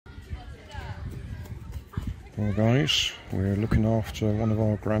Well guys, we're looking after one of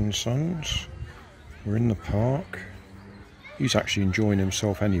our grandsons. We're in the park. He's actually enjoying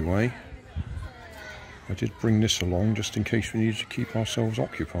himself anyway. I did bring this along just in case we needed to keep ourselves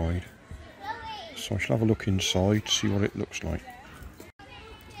occupied. So I shall have a look inside, see what it looks like.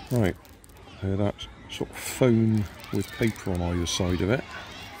 Right, that sort of foam with paper on either side of it.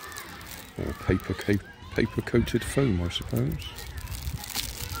 Or paper-coated foam, I suppose.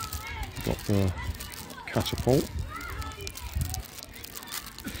 Got the catapult.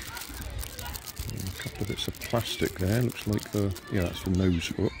 And a couple of bits of plastic there. Looks like that's the nose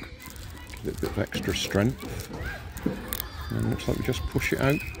hook. Give it a bit of extra strength. And it looks like we just push it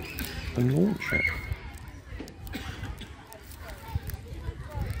out and launch it.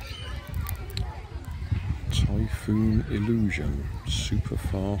 Typhoon Illusion. Super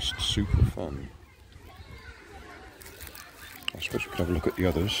fast, super fun. I suppose we could have a look at the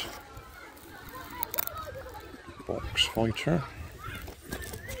others. Box Fighter.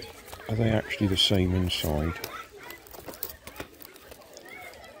 Are they actually the same inside?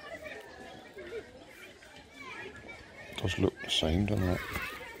 Does look the same, doesn't it?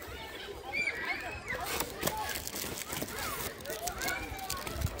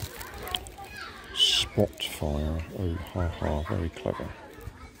 Spotfire. Oh, haha, very clever.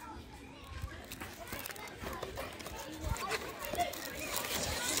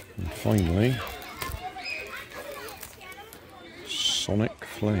 And finally, Sonic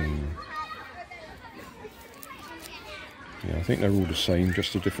Flame. Yeah, I think they're all the same,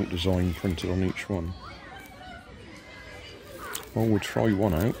 just a different design printed on each one. Well, we'll try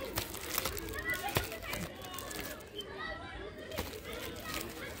one out.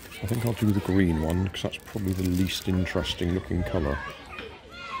 I think I'll do the green one, because that's probably the least interesting looking colour.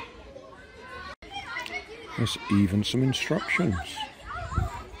 There's even some instructions.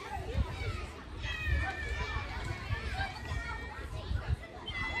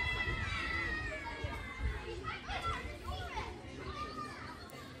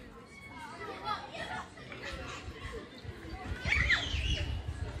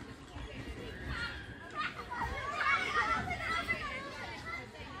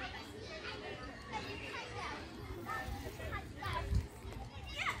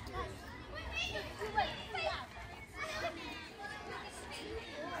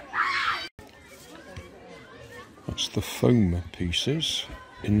 That's the foam pieces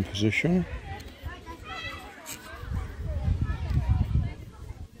in position.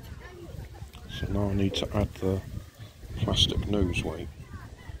 So now I need to add the plastic nose weight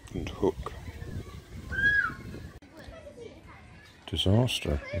and hook.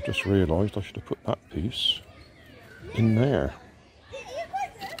 Disaster. I just realised I should have put that piece in there.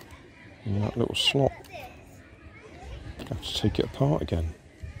 In that little slot. I have to take it apart again.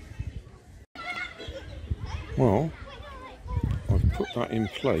 Well, I've put that in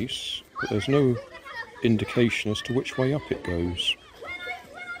place, but there's no indication as to which way up it goes.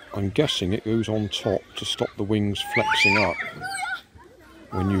 I'm guessing it goes on top to stop the wings flexing up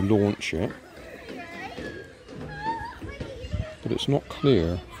when you launch it. But it's not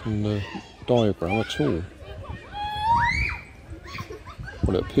clear from the diagram at all.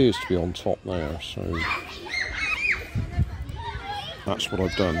 Well, it appears to be on top there, so that's what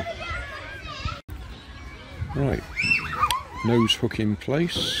I've done. Right, nose hook in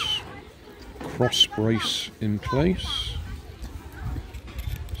place, cross brace in place,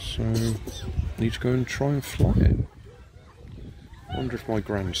 so need to go and try and fly it. I wonder if my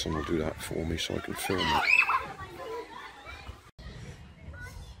grandson will do that for me so I can film it.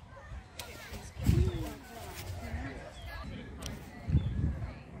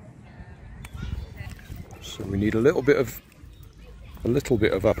 So we need a little bit of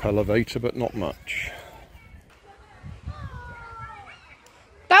up elevator, but not much.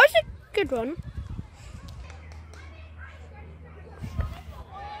 That was a good one.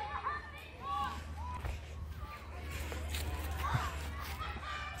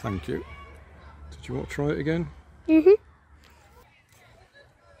 Thank you. Did you want to try it again? Mhm.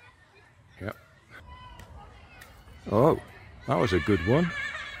 Yep. Oh, that was a good one.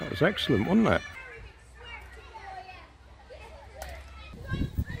 That was excellent, wasn't it?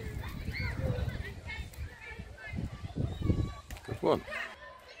 Good one.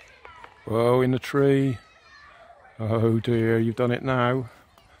 Whoa, in the tree. Oh dear, you've done it now.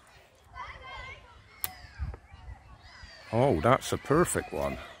 Oh, that's a perfect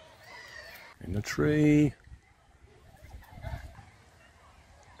one. In the tree.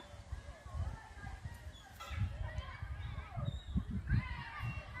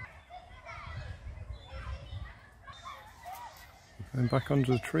 And back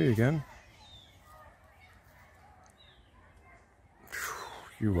under the tree again.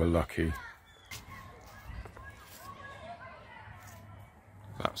 You were lucky.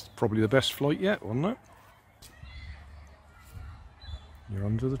 That's probably the best flight yet, wasn't it? You're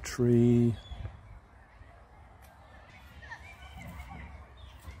under the tree.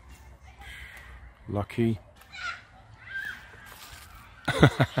 Lucky.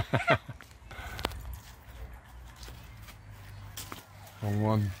 Wrong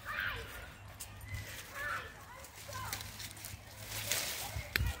one.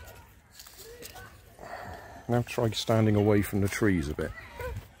 Now try standing away from the trees a bit.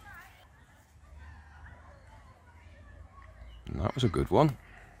 And that was a good one.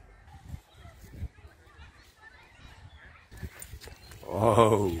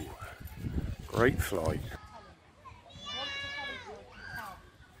 Oh, great flight.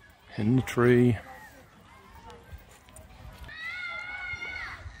 In the tree.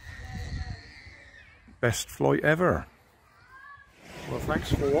 Best flight ever. Well,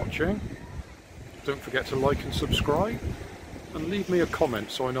 thanks for watching. Don't forget to like and subscribe, and leave me a comment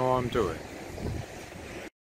so I know how I'm doing.